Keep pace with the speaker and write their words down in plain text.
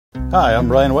Hi, I'm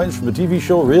Brian White from the TV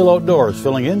show Real Outdoors,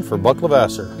 filling in for Buck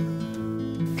Levasseur.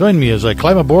 Join me as I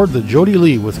climb aboard the Jody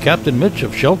Lee with Captain Mitch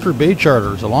of Shelter Bay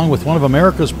Charters, along with one of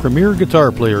America's premier guitar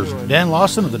players, Dan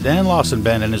Lawson of the Dan Lawson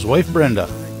Band, and his wife Brenda,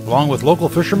 along with local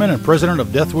fisherman and president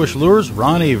of Death Wish Lures,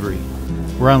 Ron Avery.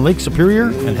 We're on Lake Superior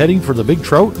and heading for the big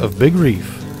trout of Big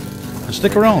Reef. And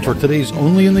stick around for today's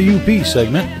Only in the UP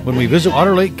segment when we visit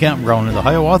Otter Lake Campground in the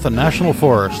Hiawatha National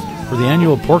Forest for the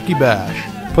annual Porky Bash,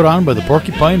 put on by the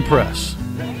Porcupine Press.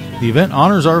 The event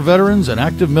honors our veterans and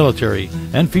active military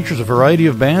and features a variety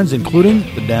of bands, including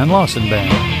the Dan Lawson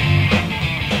Band.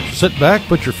 So sit back,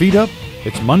 put your feet up.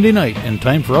 It's Monday night and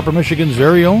time for Upper Michigan's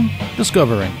very own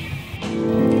Discovering.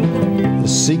 The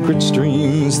secret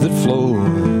streams that flow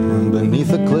beneath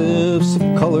the cliffs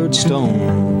of colored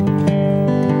stone,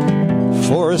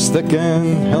 forest thick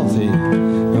and healthy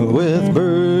with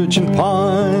birch and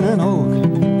pine and oak,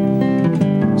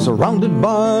 surrounded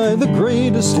by the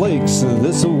greatest lakes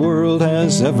this world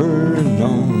has ever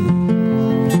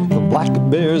known. The black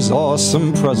bear's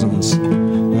awesome presence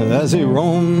as he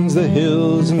roams the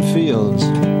hills and fields,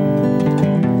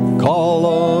 call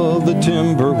of the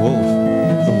timber wolf,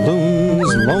 the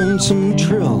loon's lonesome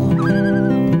trill,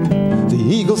 the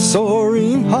eagle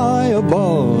soaring high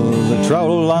above, the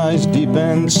trout lies deep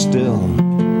and still.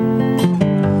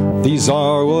 These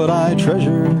are what I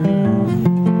treasure,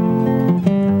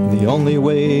 the only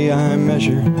way I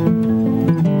measure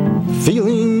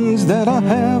feelings that I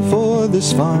have for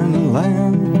this fine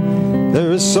land.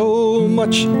 There is so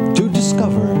much to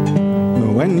discover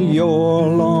when you're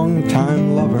a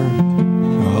long-time lover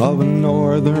of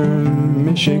northern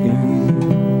Michigan.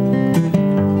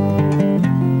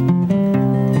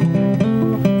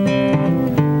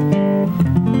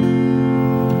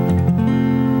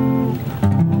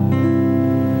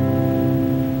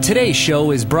 Today's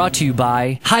show is brought to you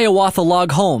by Hiawatha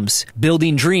Log Homes,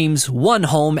 building dreams one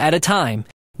home at a time.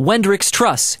 Wendrick's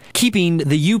Truss, keeping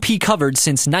the UP covered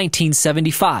since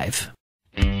 1975.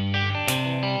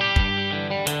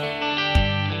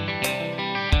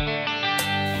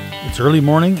 It's early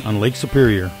morning on Lake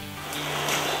Superior.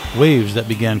 Waves that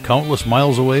began countless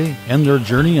miles away end their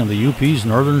journey on the UP's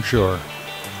northern shore.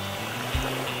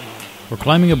 We're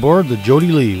climbing aboard the Jody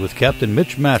Lee with Captain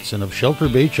Mitch Matson of Shelter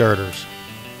Bay Charters.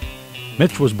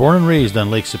 Mitch was born and raised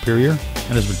on Lake Superior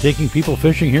and has been taking people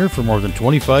fishing here for more than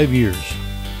 25 years.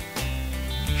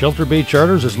 Shelter Bay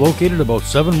Charters is located about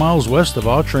 7 miles west of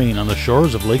Otter on the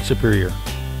shores of Lake Superior.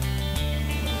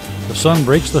 The sun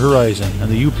breaks the horizon and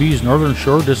the UP's northern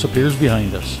shore disappears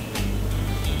behind us.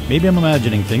 Maybe I'm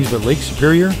imagining things, but Lake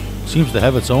Superior seems to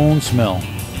have its own smell.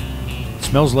 It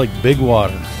smells like big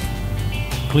water.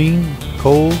 Clean,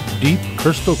 cold, deep,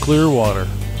 crystal clear water.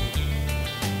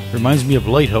 Reminds me of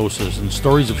lighthouses and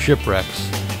stories of shipwrecks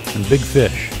and big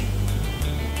fish.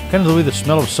 Kind of the way the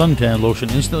smell of suntan lotion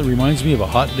instantly reminds me of a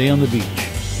hot day on the beach.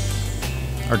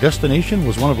 Our destination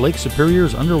was one of Lake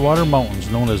Superior's underwater mountains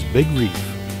known as Big Reef.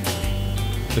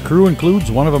 The crew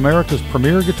includes one of America's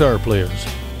premier guitar players,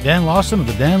 Dan Lawson of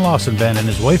the Dan Lawson Band, and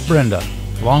his wife Brenda,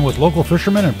 along with local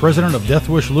fisherman and president of Death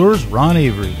Wish Lures, Ron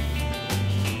Avery.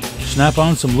 Snap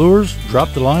on some lures,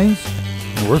 drop the lines,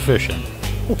 and we're fishing.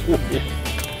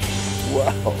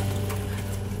 Wow.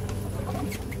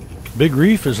 Big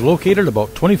Reef is located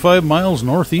about 25 miles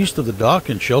northeast of the dock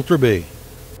in Shelter Bay.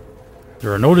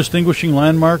 There are no distinguishing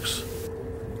landmarks,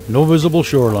 no visible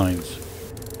shorelines,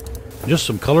 just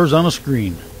some colors on a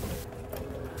screen.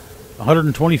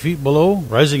 120 feet below,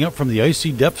 rising up from the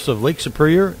icy depths of Lake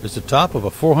Superior, is the top of a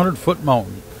 400-foot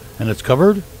mountain, and it's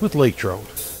covered with lake trout.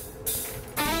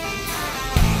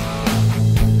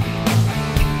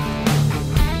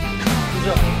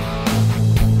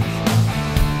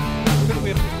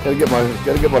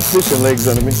 Gotta get my fishing legs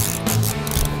under me.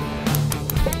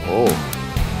 Oh.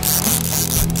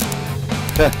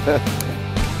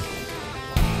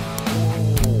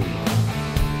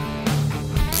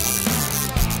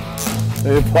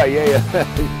 Yeah. I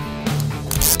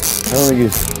don't think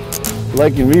he's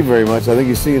liking me very much. I think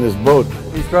he's seeing his boat.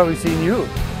 He's probably seen you.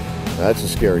 That's a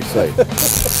scary sight.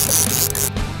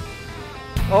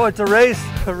 Oh, it's a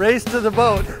race to the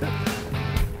boat.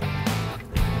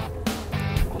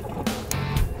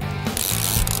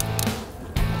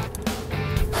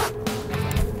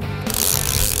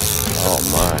 Oh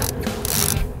my.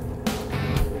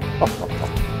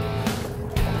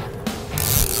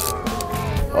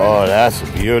 Oh, that's a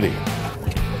beauty.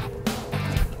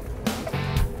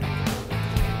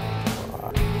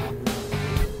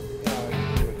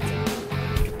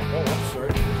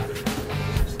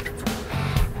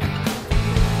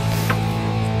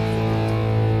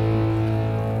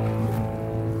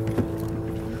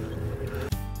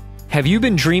 Have you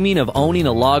been dreaming of owning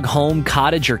a log home,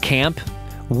 cottage, or camp?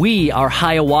 We are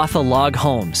Hiawatha Log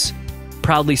Homes,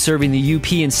 proudly serving the UP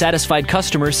and satisfied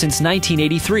customers since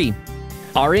 1983.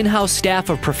 Our in-house staff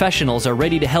of professionals are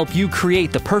ready to help you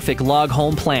create the perfect log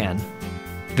home plan.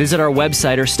 Visit our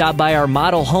website or stop by our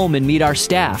model home and meet our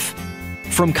staff.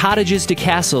 From cottages to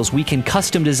castles, we can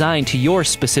custom design to your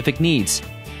specific needs.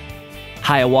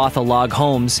 Hiawatha Log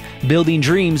Homes, building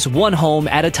dreams one home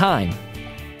at a time.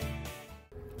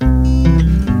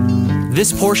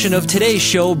 This portion of today's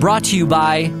show brought to you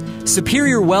by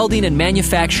Superior Welding and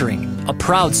Manufacturing, a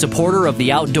proud supporter of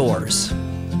the outdoors.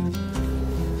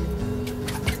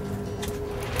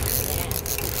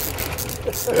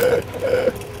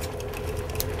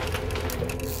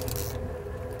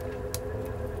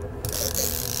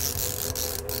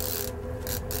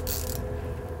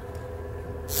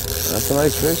 That's a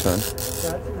nice fish, hon.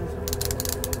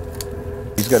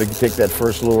 He's got to take that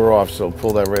first lure off, so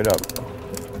pull that right up.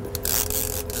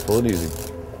 Pull it easy.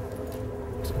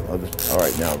 All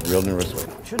right, now, reel the wrist way.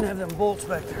 Shouldn't have them bolts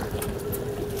back there.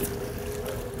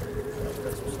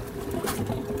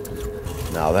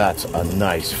 Now that's a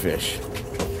nice fish.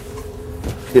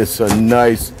 It's a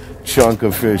nice chunk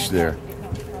of fish there.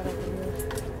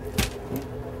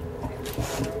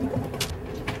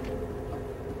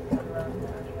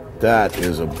 That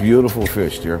is a beautiful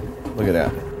fish, dear. Look at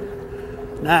that.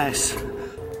 Nice.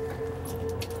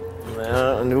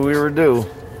 Well, I knew we were due.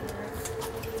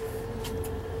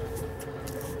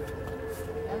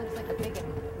 That looks like a big one.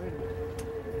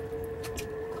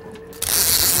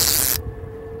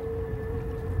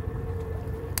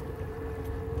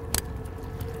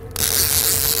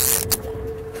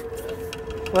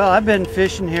 Well, I've been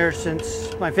fishing here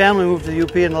since my family moved to the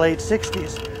UP in the late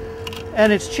 60s.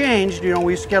 And it's changed. You know,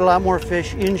 we used to get a lot more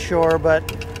fish inshore, but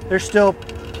there's still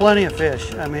plenty of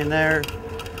fish. I mean, there's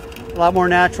a lot more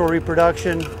natural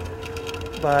reproduction,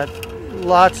 but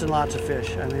lots and lots of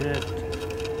fish. I mean,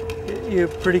 you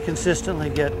pretty consistently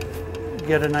get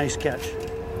a nice catch.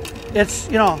 It's,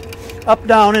 you know, up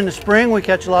down in the spring we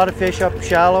catch a lot of fish up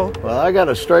shallow. Well, I got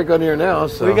a strike on here now,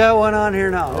 so. We got one on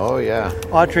here now. Oh, yeah.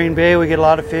 Otter Bay, we get a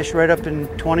lot of fish right up in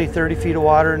 20, 30 feet of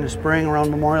water in the spring around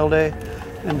Memorial Day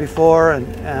and before, and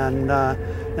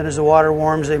then as the water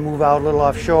warms, they move out a little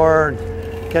offshore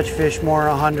and catch fish more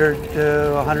 100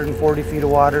 to 140 feet of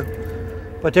water.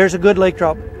 But there's a good lake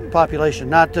trout population.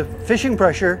 Not the fishing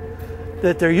pressure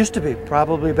that there used to be.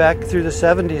 Probably back through the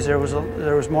 70s, there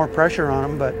was more pressure on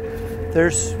them, but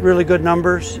there's really good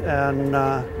numbers and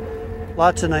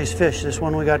lots of nice fish. This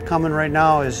one we got coming right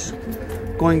now is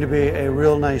going to be a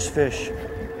real nice fish.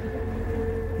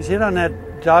 He's hit on that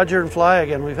Dodger and fly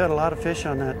again. We've had a lot of fish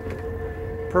on that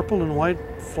purple and white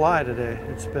fly today.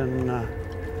 It's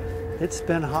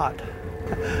been hot.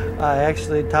 I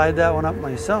actually tied that one up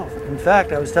myself. In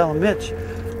fact, I was telling Mitch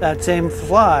that same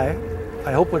fly,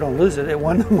 I hope we don't lose it. It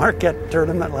won the Marquette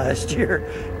tournament last year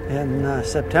in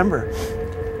September.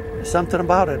 Something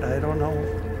about it, I don't know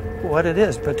what it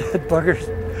is, but that bugger's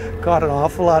caught an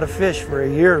awful lot of fish for a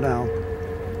year now.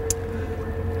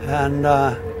 And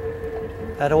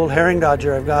that old herring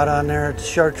dodger I've got on there, it's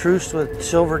chartreuse with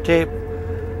silver tape.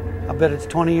 I bet it's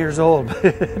 20 years old.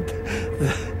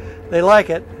 They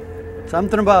like it.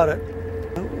 Something about it.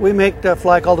 We make a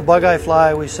fly called the bug-eye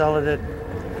fly. We sell it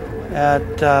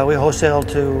we wholesale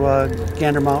to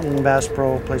Gander Mountain, Bass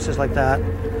Pro, places like that.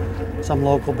 Some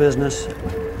local business.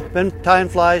 Been tying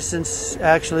flies since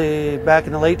actually back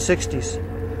in the late 60s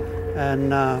and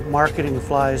marketing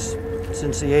flies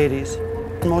since the 80s.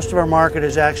 Most of our market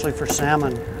is actually for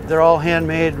salmon. They're all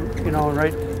handmade, you know,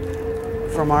 right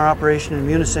from our operation in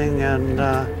Munising,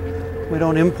 and we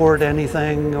don't import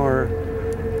anything, or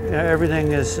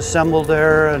everything is assembled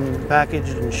there and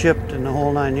packaged and shipped in the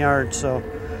whole 9 yards. So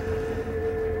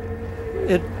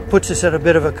it puts us at a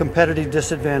bit of a competitive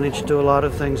disadvantage to a lot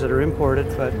of things that are imported,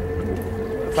 but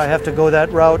if I have to go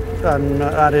that route, I'm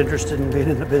not interested in being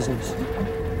in the business.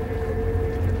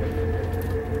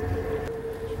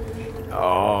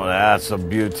 Oh, that's a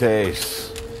beautace.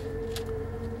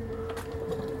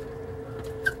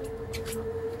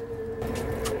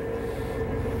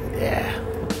 Yeah.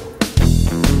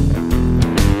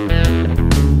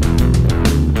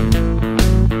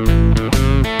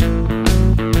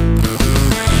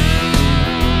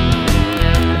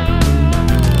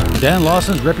 Dan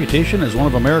Lawson's reputation as one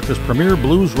of America's premier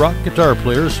blues rock guitar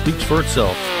players speaks for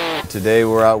itself. Today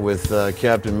we're out with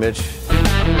Captain Mitch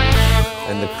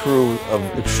and the crew of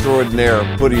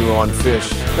extraordinaire putting you on fish.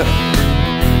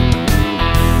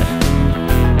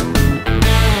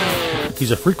 He's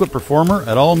a frequent performer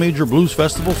at all major blues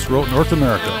festivals throughout North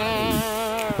America.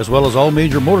 as well as all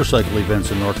major motorcycle events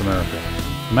in North America.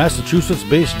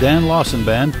 Massachusetts-based Dan Lawson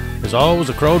Band is always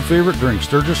a crowd favorite during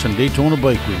Sturgis and Daytona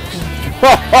Bike Weeks.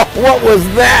 What was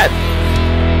that?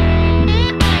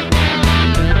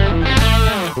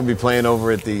 We'll be playing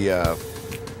over at the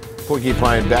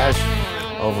Porcupine Bash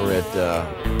over at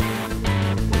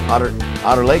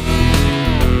Otter Lake.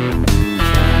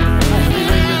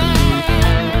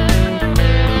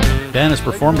 Dan has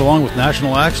performed along with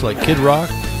national acts like Kid Rock,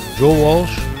 Joe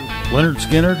Walsh, Leonard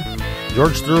Skinner,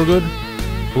 George Thorogood,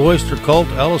 Blue Oyster Cult,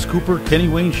 Alice Cooper, Kenny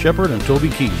Wayne Shepherd, and Toby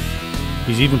Keith.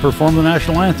 He's even performed the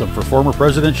national anthem for former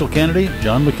presidential candidate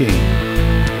John McCain.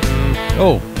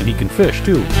 Oh, and he can fish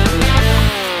too.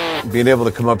 Being able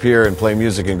to come up here and play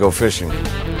music and go fishing,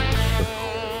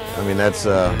 I mean, that's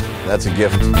a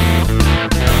gift.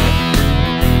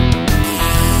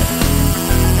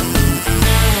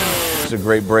 It's a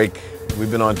great break.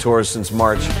 We've been on tour since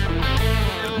March.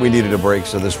 We needed a break,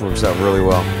 so this works out really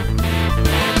well.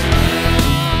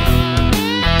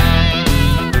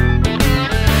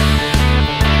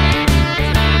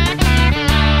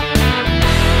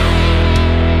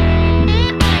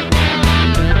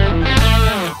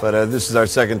 But this is our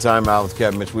second time out with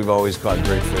Captain Mitch. We've always caught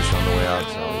great fish on the way out.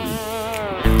 So.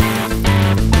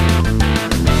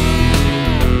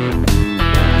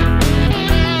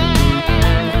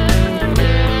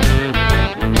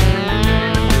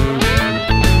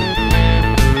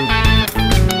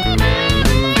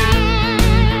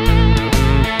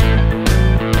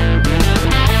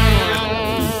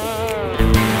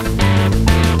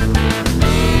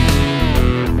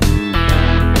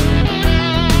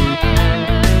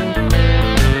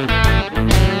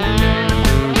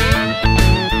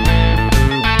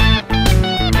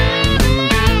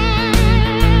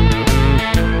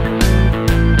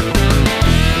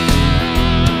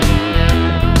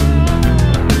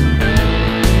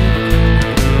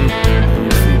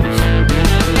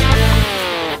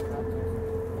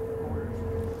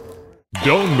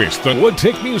 Don't miss the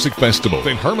Woodtick Music Festival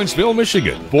in Hermansville,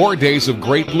 Michigan. 4 days of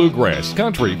great bluegrass,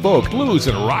 country, folk, blues,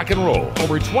 and rock and roll.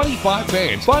 Over 25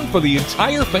 bands. Fun for the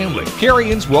entire family.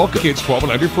 Carry-ins welcome. Kids 12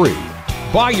 and under free.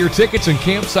 Buy your tickets and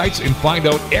campsites and find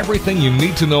out everything you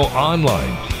need to know online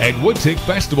at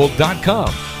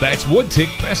woodtickfestival.com. That's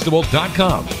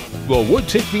woodtickfestival.com. The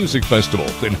Woodtick Music Festival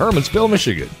in Hermansville,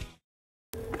 Michigan.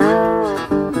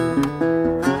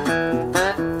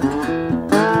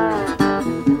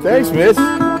 Thanks, Mitch.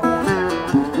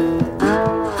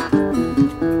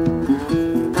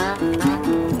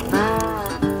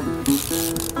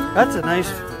 That's a nice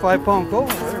 5-pound coho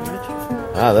there, Mitch.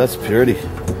 Ah, that's purity.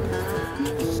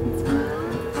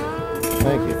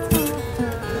 Thank you.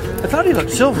 I thought he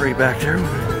looked silvery back there.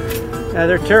 Yeah,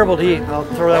 they're terrible to eat. I'll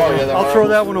throw that one. I'll throw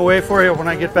that one away for you when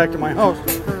I get back to my house.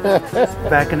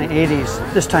 Back in the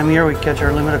 80s, this time of year we'd catch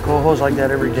our limit of cohos like that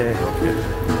every day.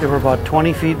 They were about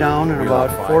 20 feet down and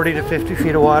about 40 to 50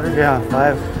 feet of water. Yeah,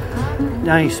 5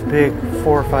 nice big 4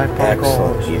 or 5 pound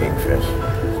cohos. Eating fish.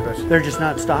 They're just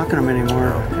not stocking them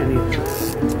anymore any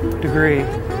degree.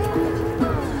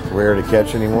 Rare to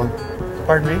catch anymore?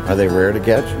 Pardon me? Are they rare to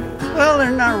catch? Well,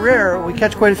 they're not rare. We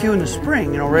catch quite a few in the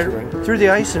spring, you know, right through the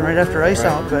ice and right after ice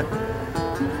out, but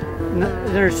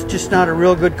there's just not a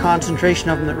real good concentration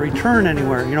of them that return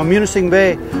anywhere. You know, Munising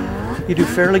Bay, you do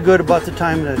fairly good about the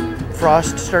time the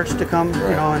frost starts to come, you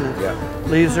know, and the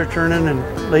leaves are turning in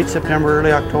late September,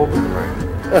 early October.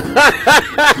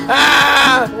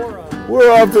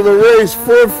 We're off to the race,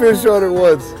 4 fish on at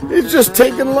once. He's just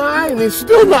taking line. He's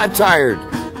still not tired.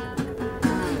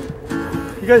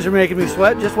 You guys are making me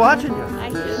sweat just watching you.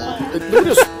 They're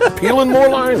just peeling more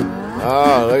line.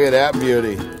 Oh, look at that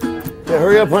beauty. Yeah,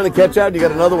 hurry up, honey, catch out. You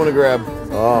got another one to grab.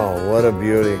 Oh, what a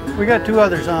beauty. We got 2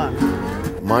 others on.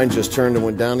 Mine just turned and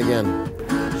went down again.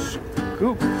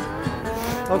 Scoop.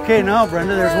 Okay, now,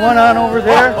 Brenda, there's one on over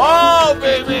there. Oh,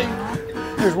 baby.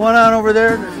 There's one on over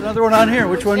there. There's another one on here.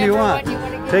 Which one do you want?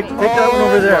 Take that one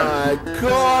over there. Oh, my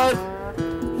God.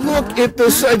 Look at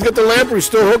this. I've got the lamprey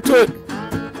still hooked to it.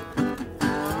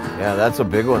 Yeah, that's a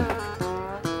big one.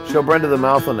 Show Brenda the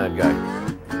mouth on that guy.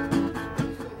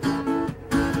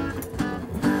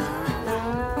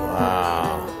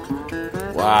 Wow.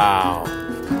 Wow.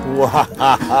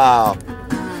 Wow.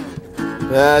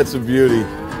 That's a beauty.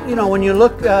 You know, when you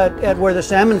look at where the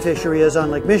salmon fishery is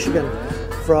on Lake Michigan,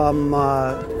 from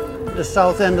the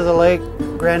south end of the lake,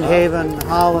 Grand Haven,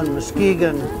 Holland,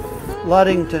 Muskegon,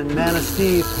 Ludington,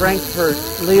 Manistee, Frankfurt,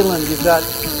 Leland, you've got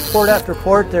port after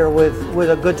port there with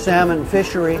a good salmon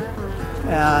fishery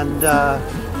and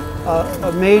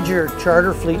a major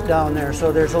charter fleet down there.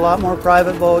 So there's a lot more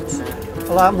private boats,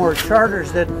 a lot more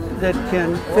charters that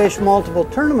can fish multiple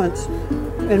tournaments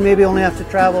and maybe only have to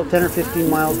travel 10 or 15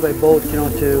 miles by boat, you know,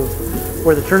 to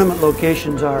where the tournament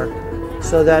locations are.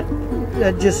 So that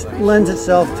just lends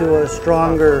itself to a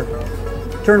stronger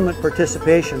tournament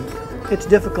participation. It's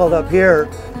difficult up here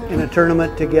in a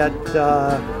tournament to get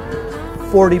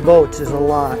 40 boats is a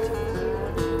lot.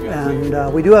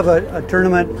 And we do have a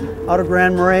tournament out of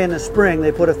Grand Marais in the spring.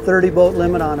 They put a 30 boat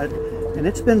limit on it, and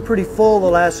it's been pretty full the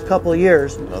last couple of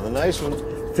years. Another nice one.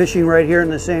 Fishing right here in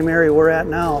the same area we're at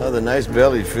now. Another nice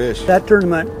bellied fish. That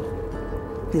tournament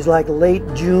is like late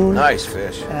June. Nice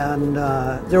fish. And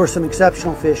there were some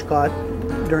exceptional fish caught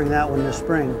during that one this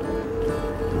spring.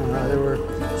 There were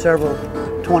several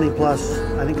 20 plus.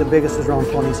 I think the biggest was around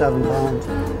 27 pounds.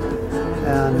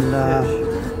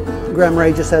 And Grand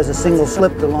Marais just has a single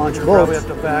slip to launch boats. Have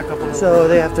to back up a little So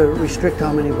they have to restrict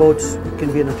how many boats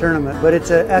can be in a tournament. But it's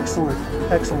an excellent,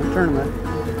 excellent tournament.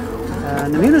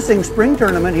 And the Munising Spring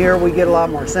Tournament here, we get a lot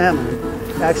more salmon.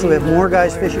 Actually, we have more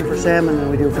guys fishing for salmon than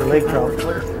we do for lake trout.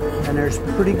 And there's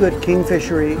pretty good king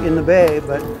fishery in the bay,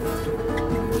 but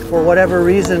for whatever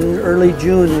reason, early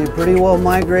June, they pretty well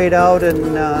migrate out,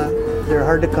 and they're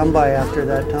hard to come by after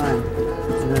that time.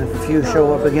 And then a few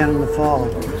show up again in the fall.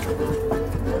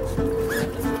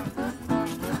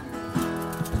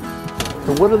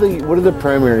 So what are the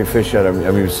primary fish out? I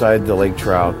mean, besides the lake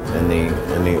trout and the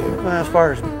Well, as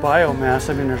far as biomass,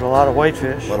 I mean, there's a lot of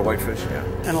whitefish. a lot of whitefish, yeah.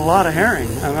 And a lot of herring.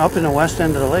 I mean, up in the west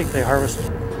end of the lake, they harvest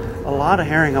a lot of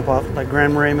herring up like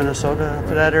Grand Marais, Minnesota, up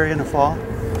to that area in the fall.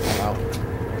 Wow.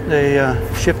 They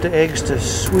ship the eggs to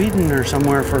Sweden or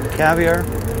somewhere for caviar.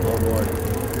 Oh boy.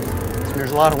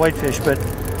 There's a lot of whitefish, but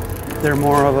they're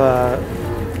more of a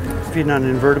feeding on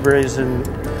invertebrates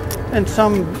and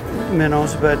some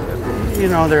minnows, but you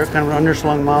know, they're kind of an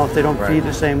underslung mouth. They don't feed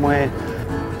the same way.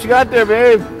 What you got there,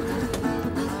 babe?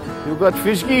 You got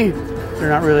fishki? They're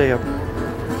not really a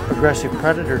aggressive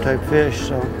predator type fish,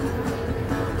 so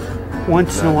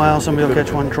once in a while somebody will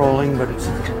catch one trolling, but it's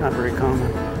not very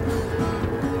common.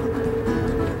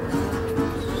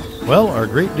 Well, our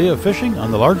great day of fishing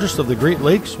on the largest of the Great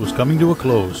Lakes was coming to a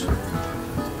close.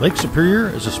 Lake Superior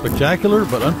is a spectacular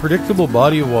but unpredictable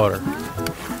body of water.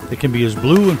 It can be as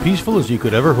blue and peaceful as you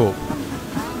could ever hope,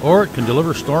 or it can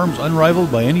deliver storms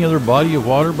unrivaled by any other body of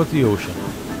water but the ocean.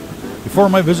 Before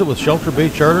my visit with Shelter Bay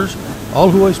Charters, all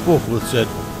who I spoke with said,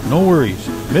 "No worries,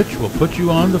 Mitch will put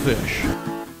you on the fish."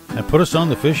 And put us on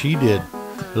the fish he did.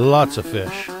 Lots of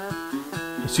fish.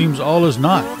 It seems all is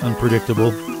not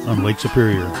unpredictable on Lake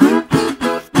Superior.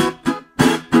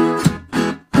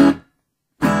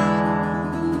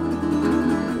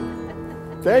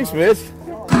 Thanks, Mitch.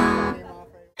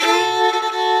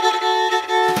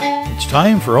 It's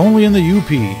time for Only in the UP,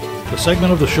 the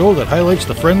segment of the show that highlights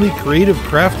the friendly, creative,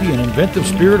 crafty, and inventive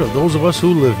spirit of those of us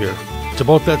who live here. It's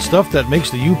about that stuff that makes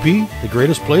the UP the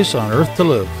greatest place on earth to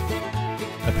live.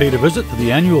 I paid a visit to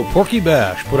the annual Porky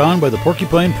Bash put on by the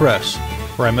Porcupine Press,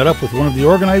 where I met up with one of the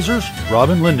organizers,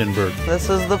 Robin Lindenberg. This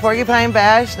is the Porcupine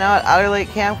Bash, now at Otter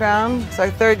Lake Campground. It's our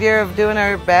third year of doing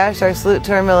our bash, our salute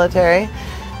to our military.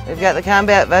 We've got the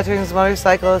Combat Veterans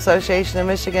Motorcycle Association of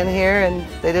Michigan here, and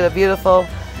they did a beautiful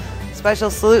special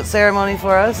salute ceremony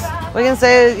for us. We can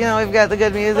say, you know, we've got the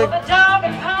good music,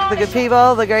 the good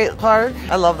people, the great park.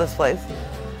 I love this place.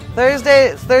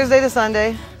 It's Thursday to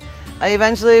Sunday.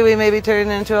 Eventually we may be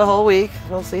turning into a whole week.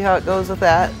 We'll see how it goes with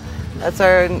that. That's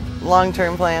our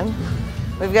long-term plan.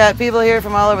 We've got people here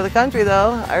from all over the country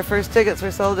though. Our first tickets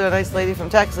were sold to a nice lady from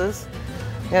Texas.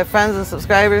 We have friends and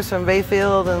subscribers from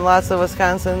Bayfield and lots of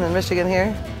Wisconsin and Michigan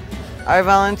here. Our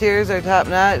volunteers are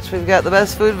top-notch. We've got the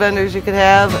best food vendors you could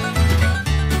have.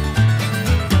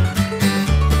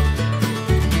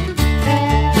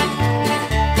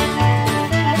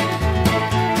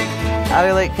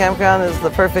 Otter Lake Campground is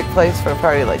the perfect place for a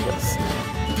party like this.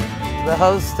 The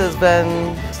host has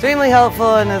been extremely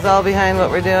helpful and is all behind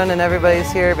what we're doing, and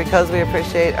everybody's here because we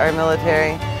appreciate our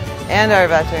military and our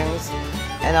veterans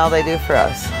and all they do for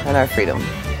us and our freedom.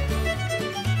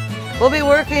 We'll be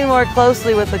working more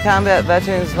closely with the Combat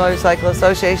Veterans Motorcycle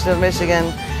Association of Michigan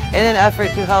in an effort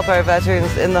to help our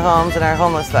veterans in the homes and our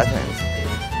homeless veterans.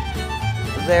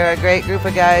 They're a great group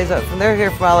of guys. They're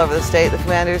here from all over the state. The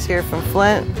commander's here from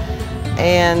Flint,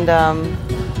 and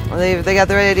they got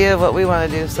the right idea of what we want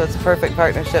to do, so it's a perfect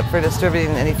partnership for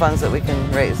distributing any funds that we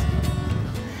can raise.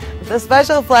 The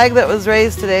special flag that was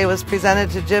raised today was presented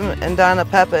to Jim and Donna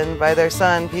Pepin by their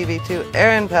son, PV2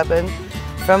 Aaron Pepin,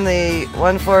 from the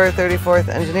 1434th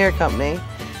Engineer Company.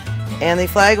 And the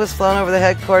flag was flown over the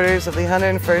headquarters of the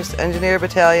 101st Engineer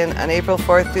Battalion on April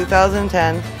 4th,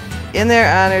 2010, in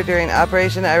their honor during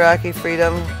Operation Iraqi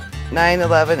Freedom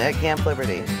 9/11 at Camp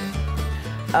Liberty.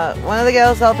 One of the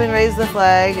gals helping raise the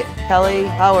flag, Kelly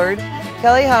Howard.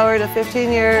 Kelly Howard, a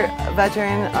 15-year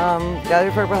veteran, got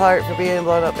her Purple Heart for being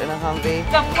blown up in a Humvee.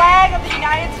 The flag of the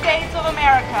United States of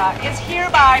America is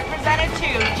hereby presented to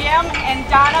Jim and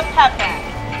Donna Pepin.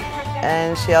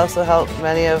 And she also helped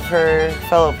many of her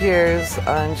fellow peers,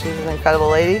 and she's an incredible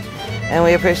lady, and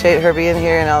we appreciate her being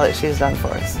here and all that she's done for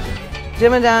us.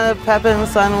 Jim and Donna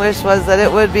Pepin's son wish was that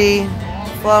it would be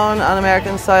flown on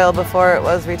American soil before it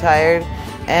was retired,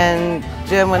 and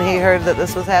Jim, when he heard that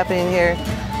this was happening here,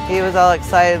 he was all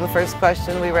excited. The first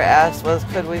question we were asked was,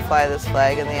 could we fly this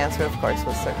flag? And the answer, of course,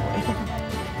 was certainly.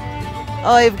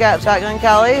 Oh, you've got Shotgun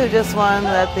Kelly, who just won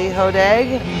at the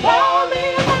Hodag.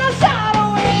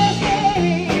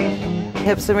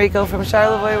 Hips and Rico from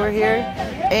Charlevoix were here.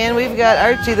 And we've got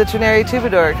Archie, the Trinary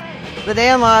Troubadour. The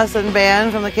Dan Lawson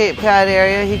Band from the Cape Cod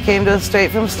area. He came to us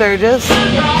straight from Sturgis.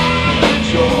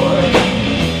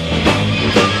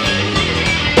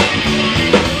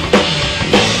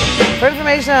 For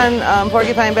information on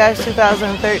Porcupine Bash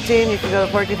 2013, you can go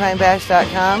to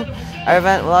porcupinebash.com. Our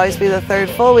event will always be the third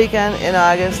full weekend in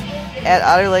August at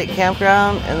Otter Lake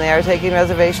Campground, and they are taking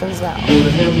reservations now.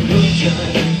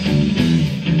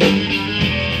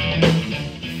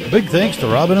 A big thanks to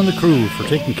Robin and the crew for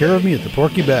taking care of me at the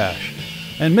Porky Bash,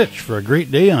 and Mitch for a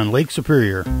great day on Lake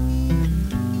Superior.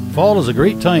 Fall is a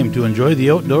great time to enjoy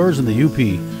the outdoors in the UP,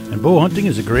 and bow hunting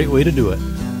is a great way to do it.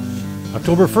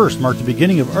 October 1st marked the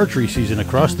beginning of archery season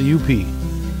across the UP.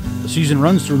 The season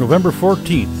runs through November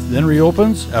 14th, then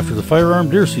reopens after the firearm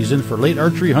deer season for late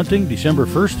archery hunting December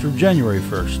 1st through January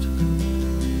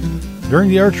 1st. During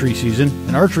the archery season,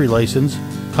 an archery license,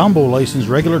 combo license,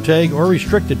 regular tag, or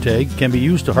restricted tag can be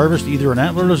used to harvest either an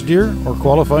antlerless deer or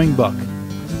qualifying buck.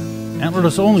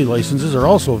 Antlerless only licenses are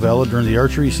also valid during the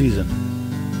archery season.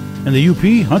 In the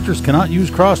UP, hunters cannot use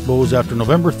crossbows after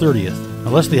November 30th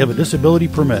unless they have a disability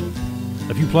permit.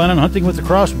 If you plan on hunting with a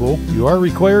crossbow, you are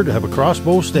required to have a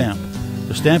crossbow stamp.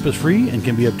 The stamp is free and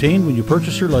can be obtained when you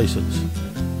purchase your license.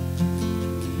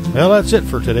 Well, that's it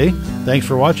for today. Thanks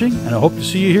for watching, and I hope to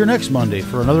see you here next Monday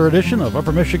for another edition of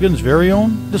Upper Michigan's very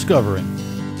own Discovering.